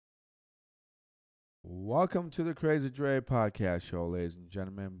Welcome to the Crazy Dre podcast show, ladies and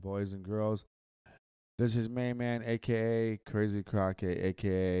gentlemen, boys and girls. This is Main Man, aka Crazy Crockett,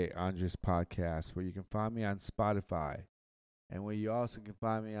 aka Andres Podcast, where you can find me on Spotify, and where you also can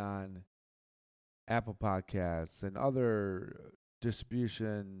find me on Apple Podcasts and other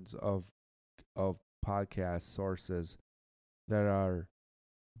distributions of podcast sources that are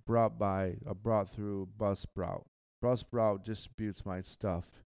brought through Buzzsprout. Buzzsprout distributes my stuff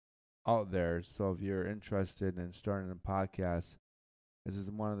out there. So if you're interested in starting a podcast, this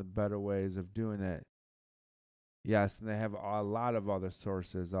is one of the better ways of doing it. Yes, and they have a lot of other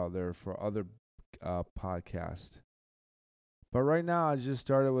sources out there for other podcasts. But right now, I just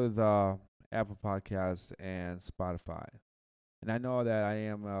started with Apple Podcasts and Spotify. And I know that I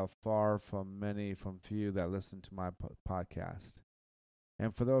am far from few that listen to my podcast.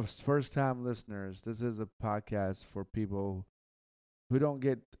 And for those first time listeners, this is a podcast for people who don't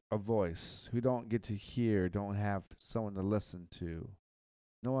get a voice, who don't get to hear, don't have someone to listen to.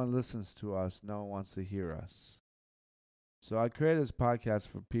 No one listens to us, no one wants to hear us. So I created this podcast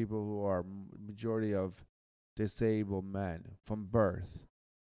for people who are majority of disabled men from birth,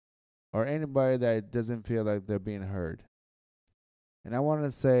 or anybody that doesn't feel like they're being heard. And I want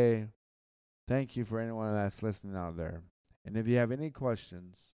to say thank you for anyone that's listening out there. And if you have any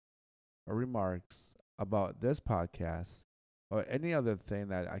questions or remarks about this podcast or any other thing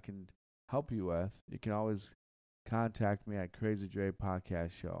that I can help you with, you can always contact me at Crazy Dre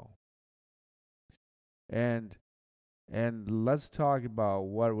Podcast Show. And let's talk about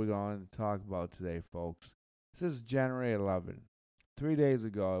what we're going to talk about today, folks. This is January 11th. 3 days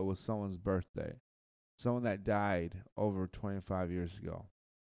ago, it was someone's birthday. Someone that died over 25 years ago.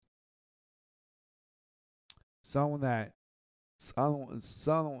 Someone that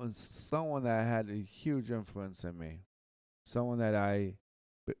had a huge influence in me. Someone that I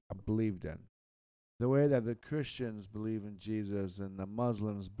believed in. The way that the Christians believe in Jesus and the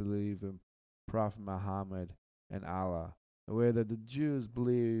Muslims believe in Prophet Muhammad and Allah. The way that the Jews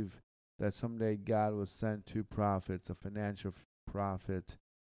believe that someday God will send two prophets, a financial prophet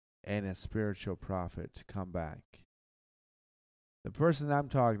and a spiritual prophet, to come back. The person I'm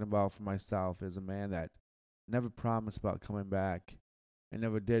talking about for myself is a man that never promised about coming back and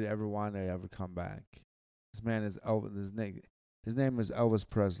never did ever want to ever come back. This man is Elvis. His name is Elvis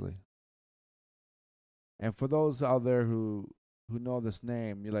Presley. And for those out there who know this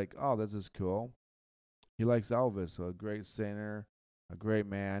name, you're like, oh, this is cool. He likes Elvis, a great singer, a great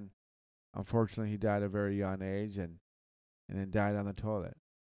man. Unfortunately, he died at a very young age and then died on the toilet.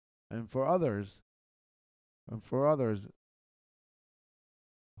 And for others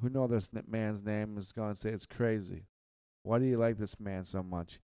who know this man's name is going to say it's crazy. Why do you like this man so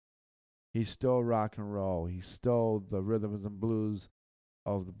much? He stole rock and roll. He stole the rhythms and blues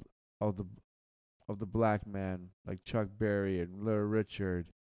of the black man, like Chuck Berry and Little Richard,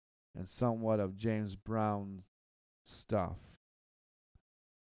 and somewhat of James Brown's stuff.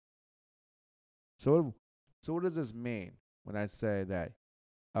 So what does this mean when I say that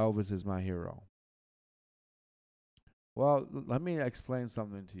Elvis is my hero? Well, let me explain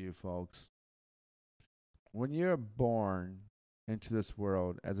something to you folks. When you're born into this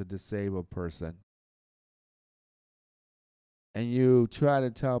world as a disabled person, and you try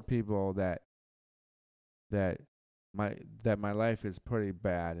to tell people that my life is pretty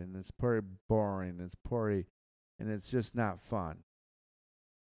bad and it's pretty boring, and it's just not fun.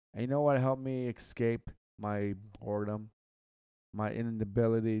 And you know what helped me escape my boredom? My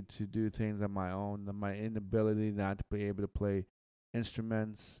inability to do things on my own, my inability not to be able to play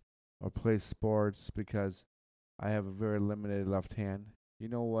instruments or play sports because I have a very limited left hand. You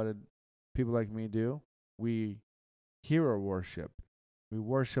know what people like me do? We hero worship. We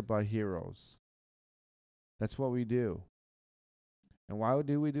worship our heroes. That's what we do. And why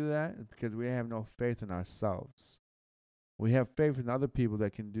do we do that? It's because we have no faith in ourselves. We have faith in other people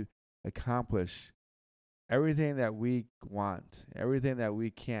that can accomplish everything that we want, everything that we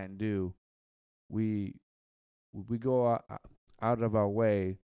can't do. We go out of our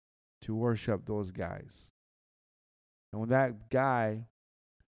way to worship those guys. And when that guy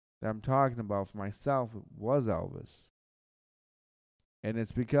that I'm talking about for myself was Elvis. And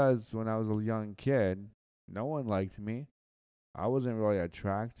it's because when I was a young kid, no one liked me. I wasn't really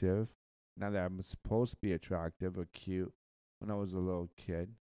attractive. Not that I'm supposed to be attractive or cute when I was a little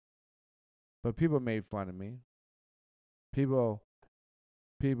kid. But people made fun of me. People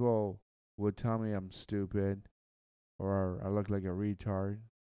would tell me I'm stupid, or I look like a retard,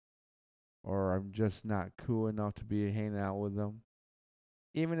 or I'm just not cool enough to be hanging out with them.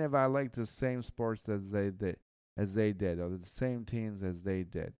 Even if I liked the same sports as they did, or the same teams as they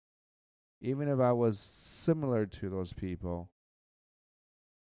did. even if I was similar to those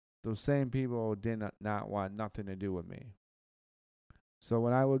same people did not want nothing to do with me. So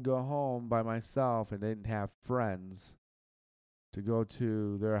when I would go home by myself and didn't have friends to go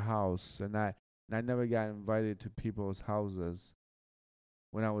to their house, and I never got invited to people's houses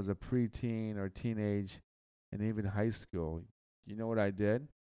when I was a preteen or teenage and even high school. You know what I did?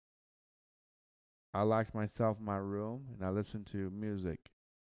 I locked myself in my room and I listened to music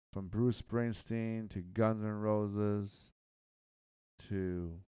from Bruce Springsteen to Guns N' Roses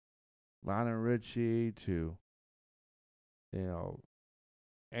to Lionel Richie to, you know,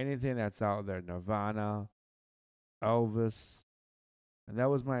 anything that's out there, Nirvana, Elvis. And that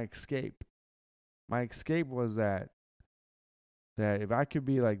was my escape. My escape was that if I could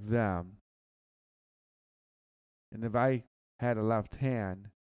be like them, and if I had a left hand,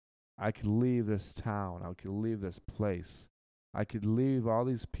 I could leave this town. I could leave this place. I could leave all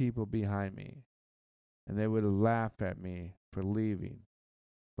these people behind me, and they would laugh at me for leaving.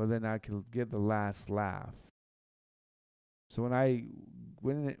 But then I could get the last laugh. So when I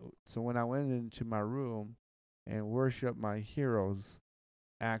went into my room and worshiped my heroes,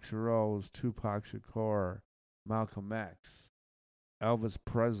 Axl Rose, Tupac Shakur, Malcolm X, Elvis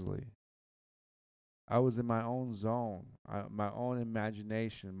Presley, I was in my own zone, my own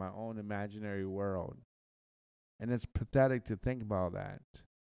imagination, my own imaginary world. And it's pathetic to think about that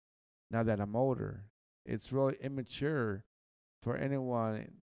now that I'm older. It's really immature for anyone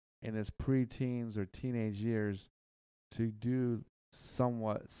in his preteens or teenage years to do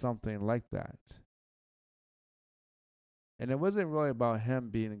something like that. And it wasn't really about him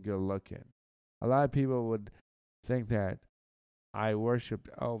being good looking. A lot of people would think that I worshiped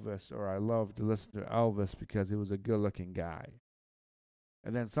Elvis or I loved to listen to Elvis because he was a good looking guy.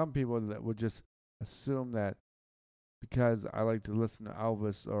 And then some people that would just assume that because I like to listen to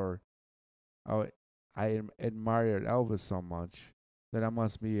Elvis or I admired Elvis so much that I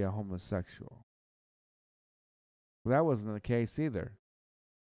must be a homosexual. Well, that wasn't the case either.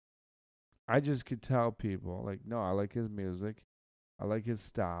 I just could tell people, like, no, I like his music, I like his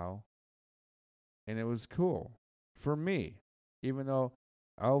style, and it was cool for me, even though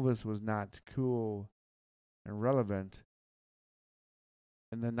Elvis was not cool and relevant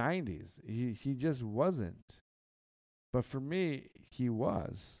in the 90s. He just wasn't. But for me, he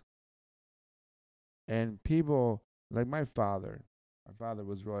was. And people like my father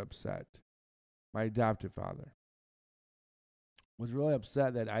was really upset. My adopted father was really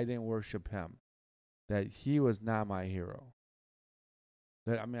upset that I didn't worship him, that he was not my hero.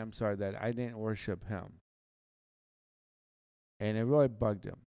 I'm sorry, that I didn't worship him. And it really bugged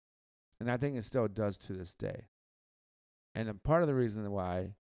him. And I think it still does to this day. And a part of the reason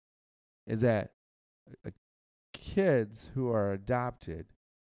why is that kids who are adopted,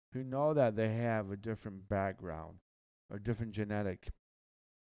 who know that they have a different background or different genetic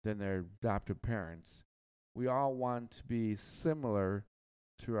than their adopted parents, we all want to be similar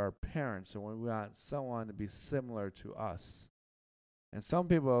to our parents, and we want someone to be similar to us. And some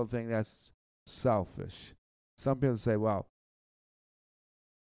people think that's selfish. Some people say, well,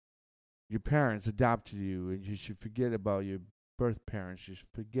 your parents adopted you, and you should forget about your birth parents. You should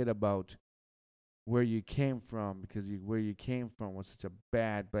forget about where you came from because where you came from was such a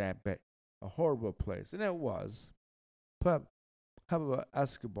bad, a horrible place. And it was. Pablo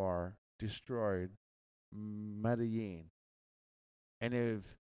Escobar destroyed Medellin. And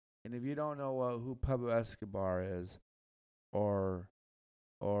if you don't know who Pablo Escobar is or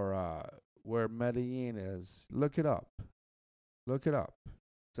where Medellin is, look it up. Look it up.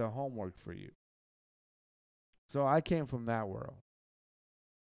 It's a homework for you. So I came from that world.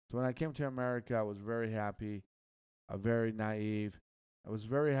 So when I came to America, I was very happy, very naive. I was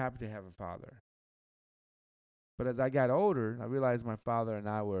very happy to have a father. But as I got older, I realized my father and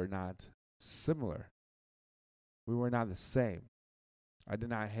I were not similar. We were not the same. I did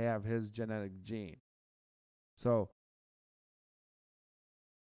not have his genetic gene. So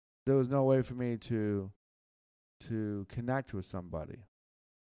there was no way for me to connect with somebody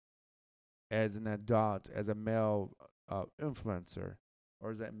as an adult, as a male influencer,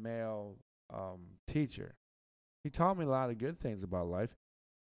 or as a male teacher. He taught me a lot of good things about life.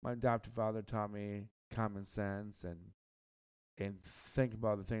 My adopted father taught me common sense and think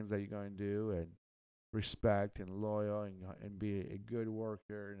about the things that you're going to do and respect and loyal and be a good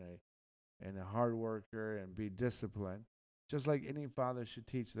worker and a hard worker and be disciplined, just like any father should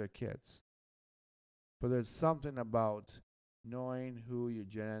teach their kids. But there's something about knowing who your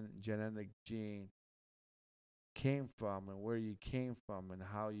genetic gene came from and where you came from and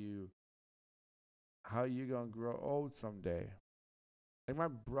how you're gonna grow old someday. like my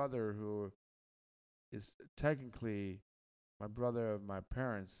brother, who is technically my brother of my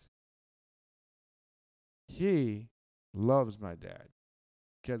parents, he loves my dad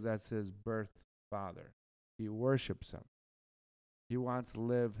because that's his birth father. He worships him. He wants to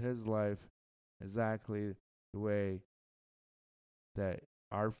live his life exactly the way that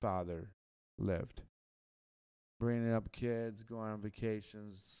our father lived. Bringing up kids, going on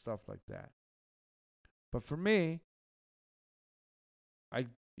vacations, stuff like that. But for me, I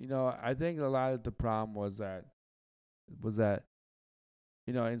I think a lot of the problem was that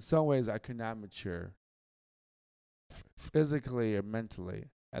in some ways I could not mature physically or mentally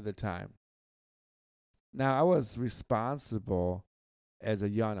at the time. Now I was responsible as a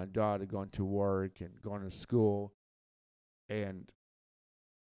young adult going to work and going to school and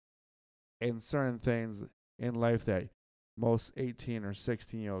certain things in life that most 18 or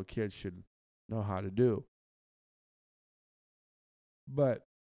 16-year-old kids should know how to do. But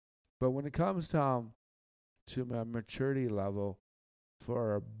when it comes to my maturity level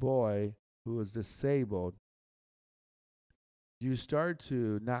for a boy who is disabled, you start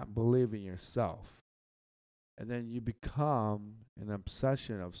to not believe in yourself. And then you become an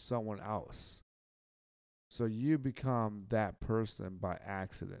obsession of someone else. So you become that person by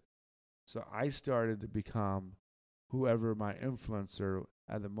accident. So I started to become whoever my influencer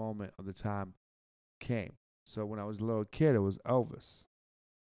at the moment of the time came. So when I was a little kid, it was Elvis.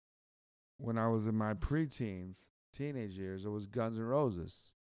 When I was in my preteens, teenage years, it was Guns N'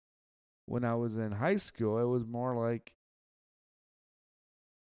 Roses. When I was in high school, it was more like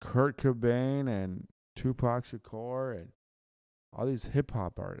Kurt Cobain and Tupac Shakur and all these hip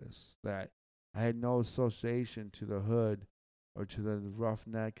hop artists that I had no association to the hood or to the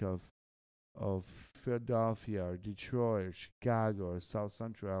roughneck of Philadelphia or Detroit or Chicago or South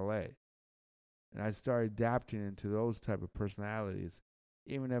Central LA. And I started adapting into those type of personalities,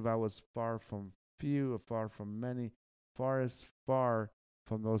 even if I was far from few or far from many, far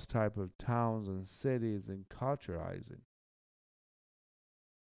from those type of towns and cities and culturalizing.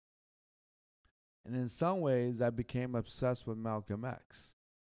 And in some ways, I became obsessed with Malcolm X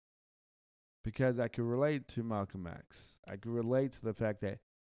because I could relate to Malcolm X. I could relate to the fact that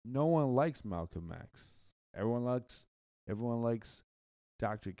no one likes Malcolm X. Everyone likes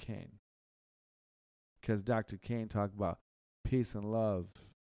Dr. King because Dr. King talked about peace and love,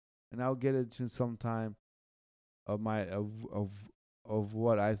 and I'll get into some time of my of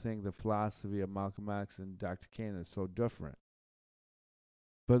what I think the philosophy of Malcolm X and Dr. King is so different.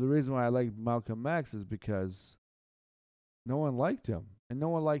 But the reason why I like Malcolm X is because no one liked him and no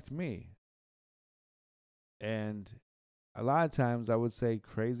one liked me. And a lot of times I would say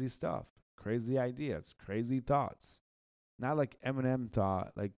crazy stuff, crazy ideas, crazy thoughts. Not like Eminem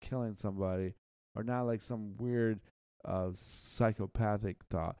thought, like killing somebody, or not like some weird psychopathic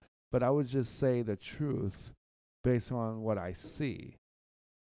thought. But I would just say the truth based on what I see.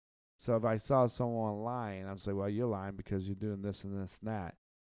 So if I saw someone lying, I'd say, well, you're lying because you're doing this and this and that.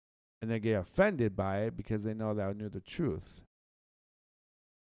 And they get offended by it because they know that I knew the truth.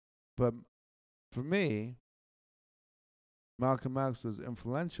 But for me, Malcolm X was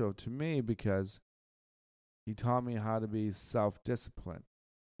influential to me because he taught me how to be self-disciplined.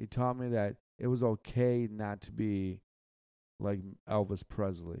 He taught me that it was okay not to be like Elvis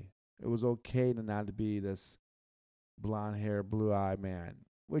Presley. It was okay to not to be this blonde hair, blue eyed man,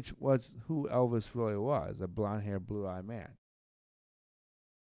 which was who Elvis really was, a blonde hair, blue eyed man.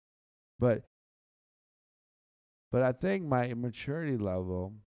 But I think my immaturity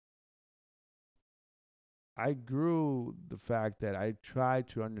level, I grew the fact that I tried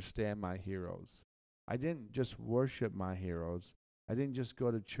to understand my heroes. I didn't just worship my heroes. I didn't just go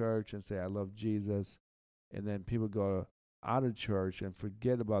to church and say I love Jesus, and then people go out of church and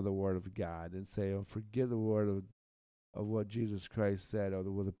forget about the Word of God and say, oh, forget the word of what Jesus Christ said or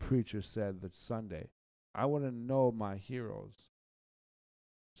what the preacher said that Sunday. I want to know my heroes.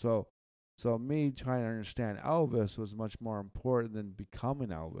 So me trying to understand Elvis was much more important than becoming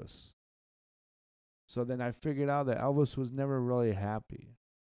Elvis. So then I figured out that Elvis was never really happy.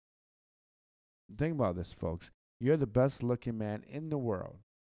 Think about this, folks. You're the best looking man in the world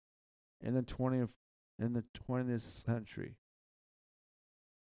in the 20th century.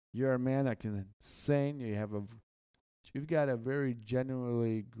 You're a man that can sing. You've got a very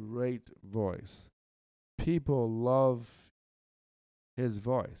genuinely great voice. People love his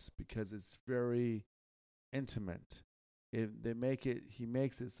voice because it's very intimate. He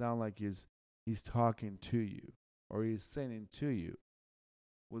makes it sound like he's talking to you or he's singing to you.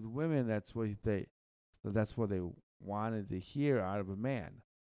 With women, that's what they wanted to hear out of a man.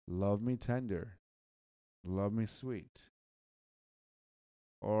 Love me tender, love me sweet.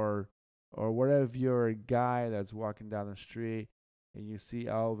 Or what if you're a guy that's walking down the street and you see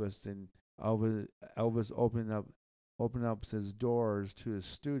Elvis, and Elvis Elvis open up his doors to his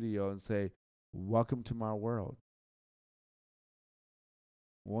studio and say, "Welcome to my world.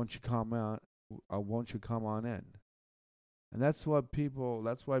 Won't you come on? Won't you come on in?" And that's why people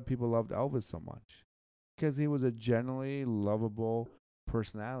loved Elvis so much, because he was a genuinely lovable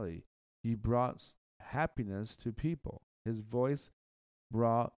personality. He brought happiness to people. His voice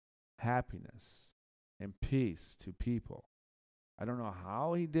brought happiness and peace to people. I don't know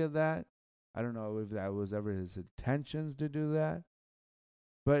how he did that. I don't know if that was ever his intentions to do that.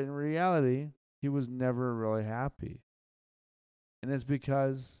 But in reality, he was never really happy. And it's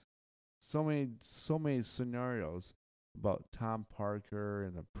because so many scenarios about Tom Parker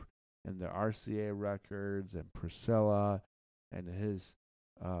and the RCA records and Priscilla and his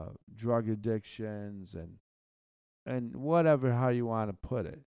drug addictions and whatever, how you want to put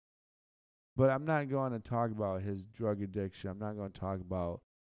it. But I'm not going to talk about his drug addiction. I'm not going to talk about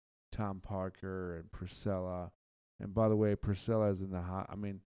Tom Parker and Priscilla. And by the way, Priscilla is in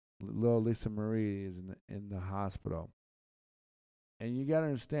the little Lisa Marie is in the hospital. And you got to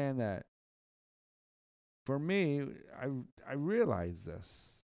understand that for me, I realize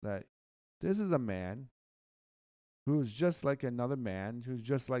that this is a man who's just like another man, who's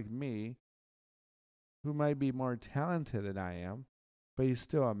just like me, who might be more talented than I am, but he's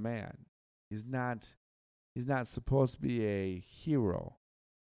still a man. He's not supposed to be a hero.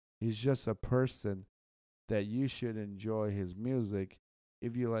 He's just a person that you should enjoy his music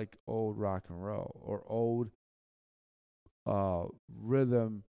if you like old rock and roll or old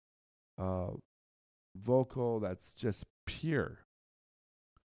rhythm vocal that's just pure.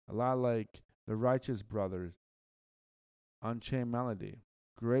 A lot like the Righteous Brothers, Unchained Melody,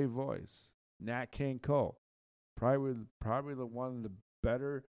 great voice. Nat King Cole, probably the one of the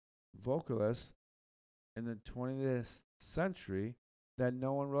better vocalists in the 20th century that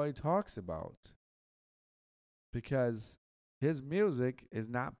no one really talks about, because his music is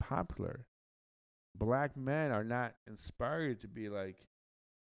not popular. Black men are not inspired to be like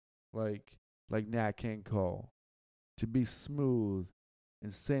Nat King Cole, to be smooth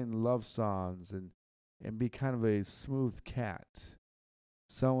and sing love songs and be kind of a smooth cat.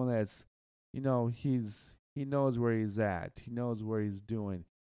 Someone that's, he knows where he's at. He knows where he's doing.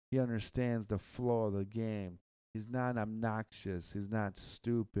 He understands the flow of the game. He's not obnoxious. He's not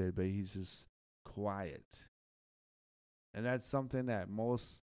stupid, but he's just quiet. And that's something that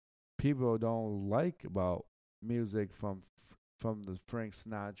most people don't like about music from the Frank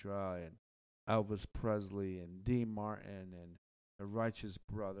Sinatra and Elvis Presley and Dean Martin and the Righteous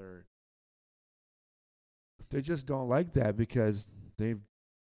Brother. They just don't like that because they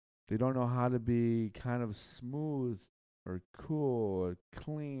don't know how to be kind of smooth or cool or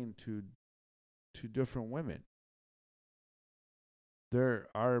clean to different women.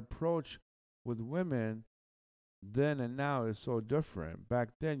 Our approach with women then and now is so different. Back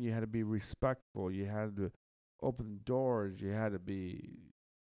then you had to be respectful, you had to open doors, you had to be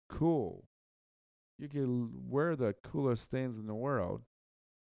cool. You could wear the coolest things in the world,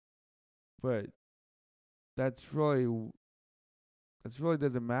 but that's really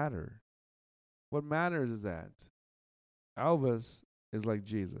doesn't matter. What matters is that Elvis is like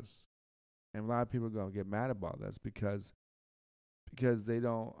Jesus. And a lot of people are gonna get mad about this because they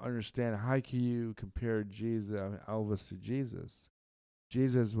don't understand how can you compare Elvis to Jesus.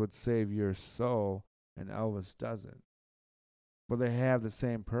 Jesus would save your soul and Elvis doesn't. But they have the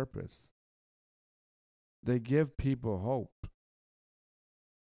same purpose. They give people hope.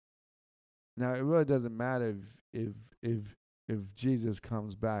 Now it really doesn't matter if Jesus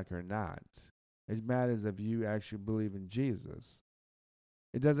comes back or not. It matters if you actually believe in Jesus.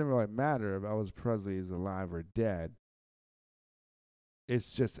 It doesn't really matter if Elvis Presley is alive or dead. It's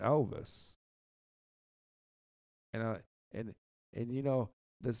just Elvis. And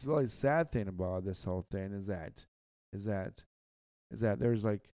this really sad thing about this whole thing is that there's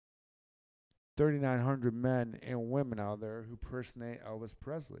like 3,900 men and women out there who personate Elvis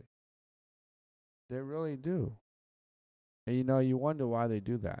Presley. They really do. And you wonder why they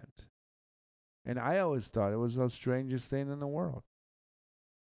do that. And I always thought it was the strangest thing in the world.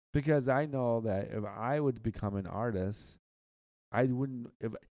 Because I know that if I would become an artist, I wouldn't.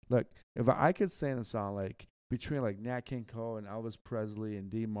 If I could sing a song like between like Nat King Cole and Elvis Presley and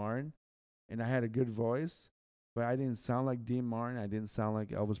Dean Martin, and I had a good voice, but I didn't sound like Dean Martin, I didn't sound like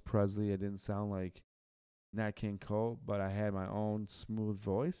Elvis Presley, I didn't sound like Nat King Cole, but I had my own smooth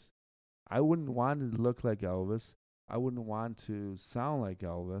voice, I wouldn't want to look like Elvis. I wouldn't want to sound like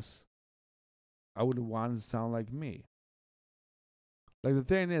Elvis. I would want to sound like me. Like the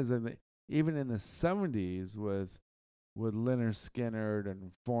thing is, even in the 70s with Leonard Skinner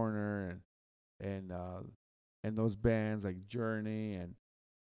and Foreigner and those bands like Journey and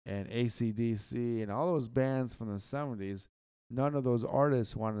AC/DC and all those bands from the 70s, none of those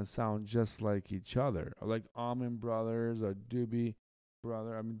artists wanted to sound just like each other, or like Allman Brothers or Doobie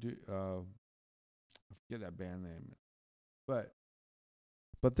Brother. I forget that band name, but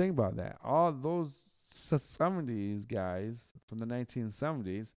think about that. All those 70s guys from the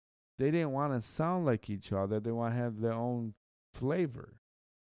 1970s, they didn't want to sound like each other. They want to have their own flavor.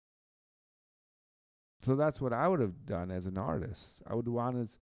 So that's what I would have done as an artist. I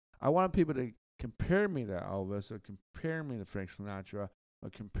want people to compare me to Elvis or compare me to Frank Sinatra or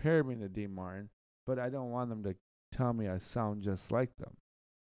compare me to Dean Martin, but I don't want them to tell me I sound just like them.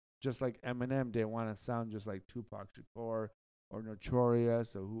 Just like Eminem didn't want to sound just like Tupac Shakur or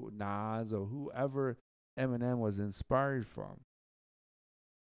Notorious or Nas or whoever Eminem was inspired from.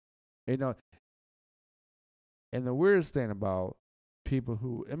 You know, and the weirdest thing about people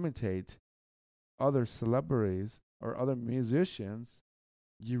who imitate other celebrities or other musicians,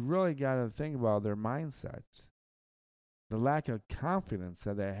 you really got to think about their mindsets, the lack of confidence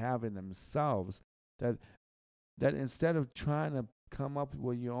that they have in themselves, that instead of trying to come up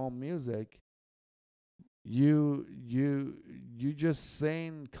with your own music, you just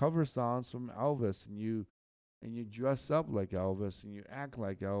sing cover songs from Elvis, and you dress up like Elvis, and you act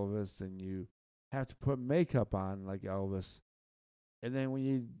like Elvis, and you have to put makeup on like Elvis, and then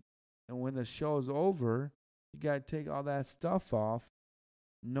when the show's over, you got to take all that stuff off,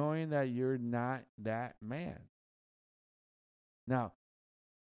 knowing that you're not that man. Now,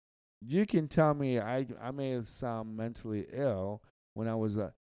 you can tell me I may have sound mentally ill when I was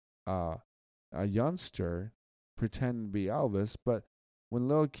a youngster pretending to be Elvis, but when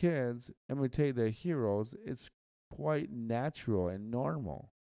little kids imitate their heroes, it's quite natural and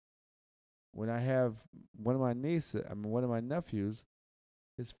normal. When I have one of my nephews,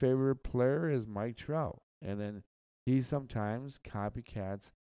 his favorite player is Mike Trout, and then he sometimes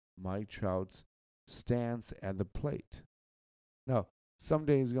copycats Mike Trout's stance at the plate. Now,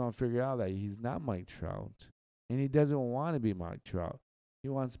 someday he's going to figure out that he's not Mike Trout, and he doesn't want to be Mike Trout. He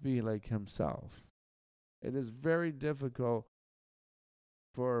wants to be like himself. It is very difficult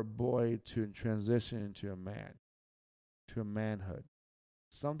for a boy to transition into a man, to a manhood.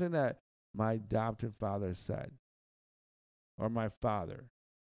 Something that my adopted father said, or my father.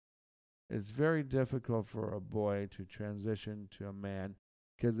 It's very difficult for a boy to transition to a man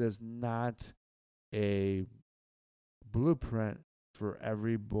because there's not a blueprint for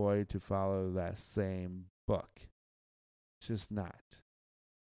every boy to follow that same book. It's just not.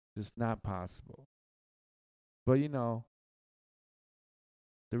 Just not possible. But the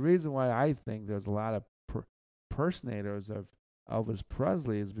reason why I think there's a lot of impersonators of Elvis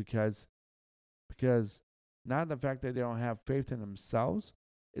Presley is because not the fact that they don't have faith in themselves,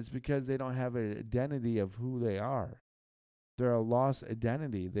 it's because they don't have an identity of who they are. They're a lost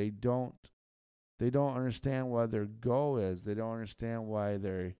identity. They don't understand what their goal is. They don't understand why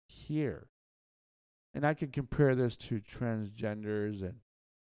they're here. And I could compare this to transgenders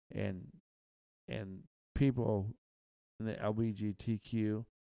and people in the LGBTQ.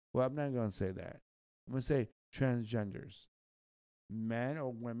 Well, I'm not going to say that. I'm going to say transgenders. Men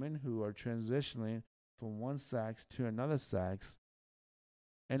or women who are transitioning from one sex to another sex.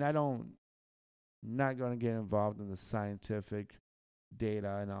 And I'm not going to get involved in the scientific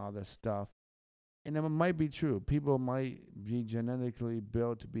data and all this stuff. And it might be true. People might be genetically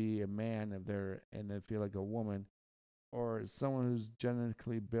built to be a man and they feel like a woman, or someone who's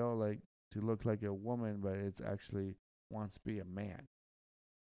genetically built like to look like a woman, but it's actually wants to be a man.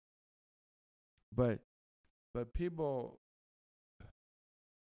 But people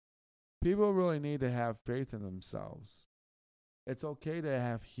really need to have faith in themselves. It's okay to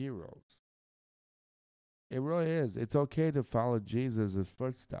have heroes. It really is. It's okay to follow Jesus'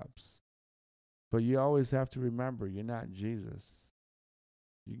 footsteps. But you always have to remember, you're not Jesus.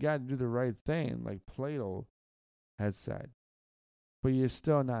 You got to do the right thing, like Plato has said. But you're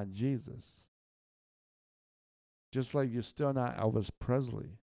still not Jesus. Just like you're still not Elvis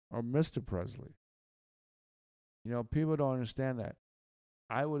Presley or Mr. Presley. People don't understand that.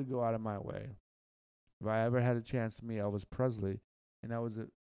 I would go out of my way if I ever had a chance to meet Elvis Presley and I was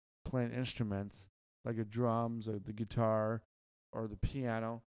playing instruments like the drums or the guitar or the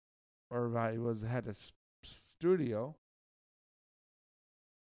piano, or if I had a studio.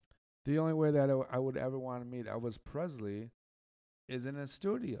 The only way that I would ever want to meet Elvis Presley is in a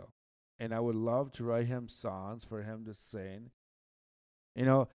studio. And I would love to write him songs for him to sing.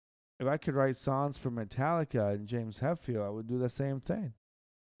 If I could write songs for Metallica and James Hetfield, I would do the same thing.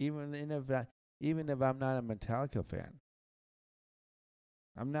 even even if I'm not a Metallica fan.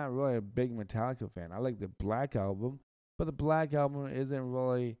 I'm not really a big Metallica fan. I like the Black Album, but the Black Album isn't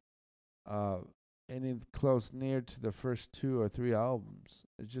really uh, any close near to the first two or three albums.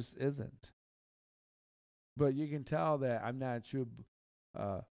 It just isn't. But you can tell that I'm not a true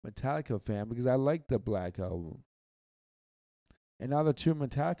Metallica fan because I like the Black Album. And all the true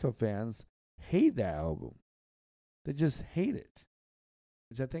Metallica fans hate that album. They just hate it,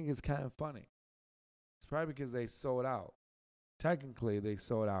 which I think is kind of funny. It's probably because they sold out. Technically, they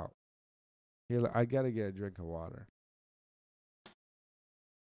sold out. Here, I got to get a drink of water.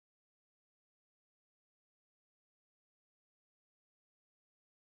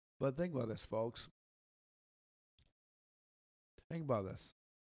 But think about this, folks. Think about this.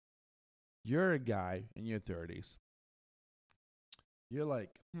 You're a guy in your 30s. You're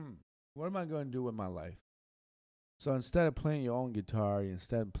like, what am I going to do with my life? So instead of playing your own guitar,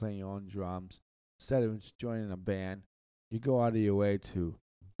 instead of playing your own drums, instead of joining a band, you go out of your way to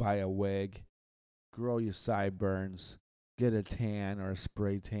buy a wig, grow your sideburns, get a tan or a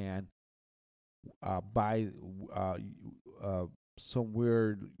spray tan, buy some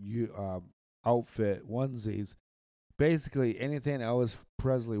weird outfit, onesies. Basically, anything Elvis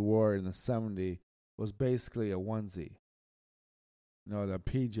Presley wore in the '70s was basically a onesie. No, the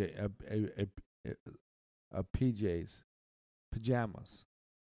PJs, pajamas.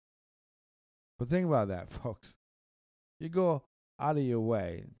 But think about that, folks. You go out of your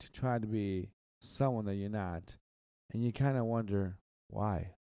way to try to be someone that you're not, and you kind of wonder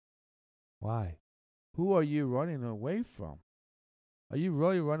why. Why? Who are you running away from? Are you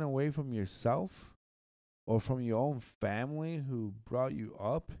really running away from yourself? Or from your own family who brought you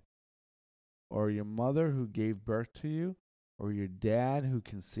up? Or your mother who gave birth to you? Or your dad who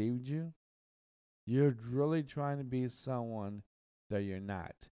conceived you? You're really trying to be someone that you're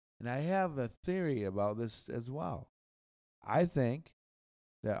not. And I have a theory about this as well. I think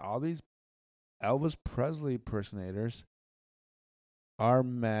that all these Elvis Presley impersonators are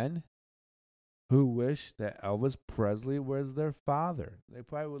men who wish that Elvis Presley was their father. They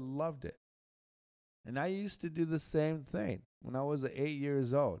probably would have loved it. And I used to do the same thing when I was 8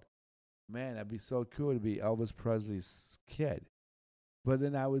 years old. Man, that'd be so cool to be Elvis Presley's kid. But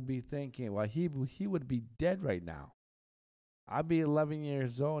then I would be thinking, well, he would be dead right now. I'd be 11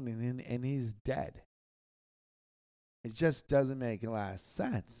 years old and he's dead. It just doesn't make a lot of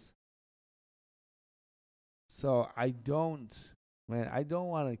sense. So I don't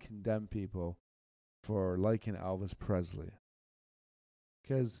want to condemn people for liking Elvis Presley.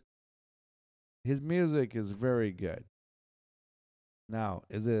 Because his music is very good. Now,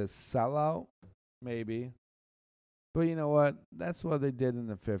 is it a sellout? Maybe. But you know what? That's what they did in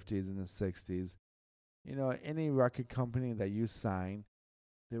the 50s and the 60s. You know, any record company that you sign,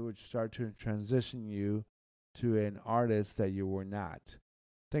 they would start to transition you to an artist that you were not.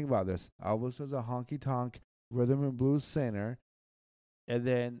 Think about this. Elvis was a honky-tonk rhythm and blues singer, and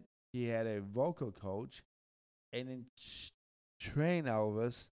then he had a vocal coach, and then train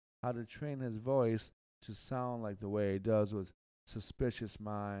Elvis how to train his voice to sound like the way it does with Suspicious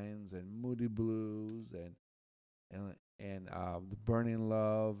Minds and Moody Blues and the Burning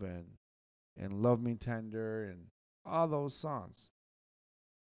Love and Love Me Tender and all those songs.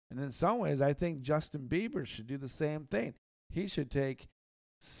 And in some ways, I think Justin Bieber should do the same thing. He should take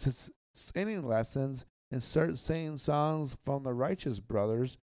singing lessons and start singing songs from the Righteous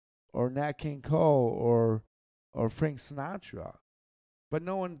Brothers or Nat King Cole or Frank Sinatra. But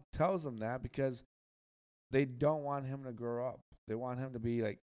no one tells him that because they don't want him to grow up. They want him to be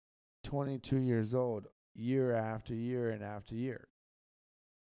like 22 years old year after year and after year.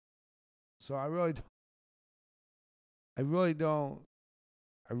 So I really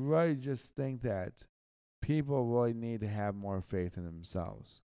just think that people really need to have more faith in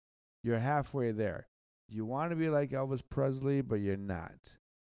themselves. You're halfway there. You want to be like Elvis Presley, but you're not.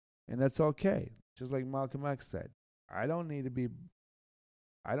 And that's okay. Just like Malcolm X said, I don't need to be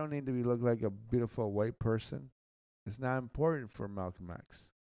look like a beautiful white person. It's not important for Malcolm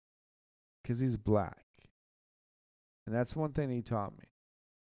X because he's black. And that's one thing he taught me.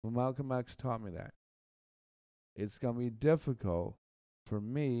 Well, Malcolm X taught me that. It's going to be difficult for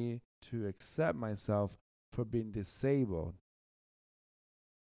me to accept myself for being disabled.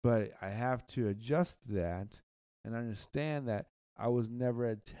 But I have to adjust to that and understand that I was never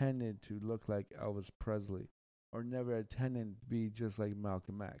intended to look like Elvis Presley or never intended to be just like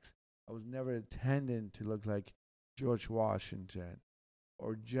Malcolm X. I was never intended to look like George Washington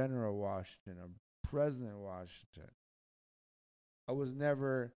or General Washington or President Washington. I was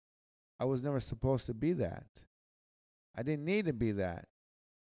never supposed to be that. I didn't need to be that.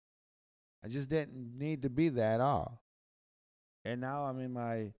 I just didn't need to be that at all. And now I'm in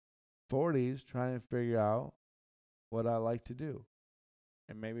my 40s trying to figure out what I like to do.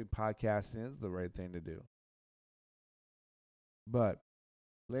 And maybe podcasting is the right thing to do. But,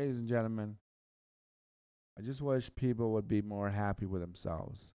 ladies and gentlemen, I just wish people would be more happy with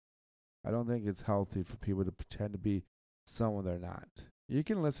themselves. I don't think it's healthy for people to pretend to be someone they're not. You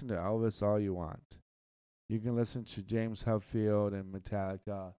can listen to Elvis all you want. You can listen to James Hetfield and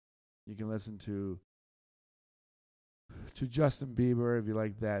Metallica. You can listen to Justin Bieber if you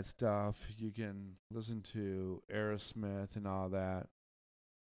like that stuff. You can listen to Aerosmith and all that.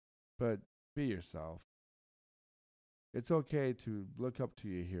 But be yourself. It's okay to look up to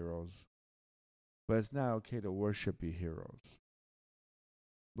your heroes, but it's not okay to worship your heroes.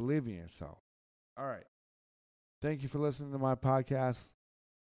 Believe in yourself. All right. Thank you for listening to my podcast.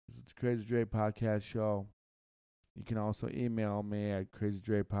 This is the Crazy Dre Podcast Show. You can also email me at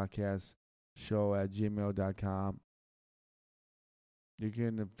crazydrepodcastshow@gmail.com. You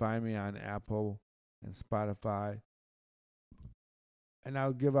can find me on Apple and Spotify. And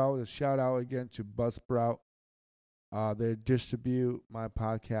I'll give out a shout out again to Buzzsprout. They distribute my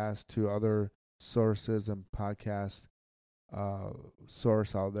podcast to other sources and podcast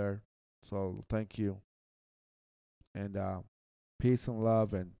source out there. So thank you. And peace and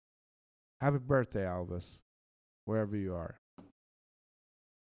love and happy birthday, Elvis, wherever you are.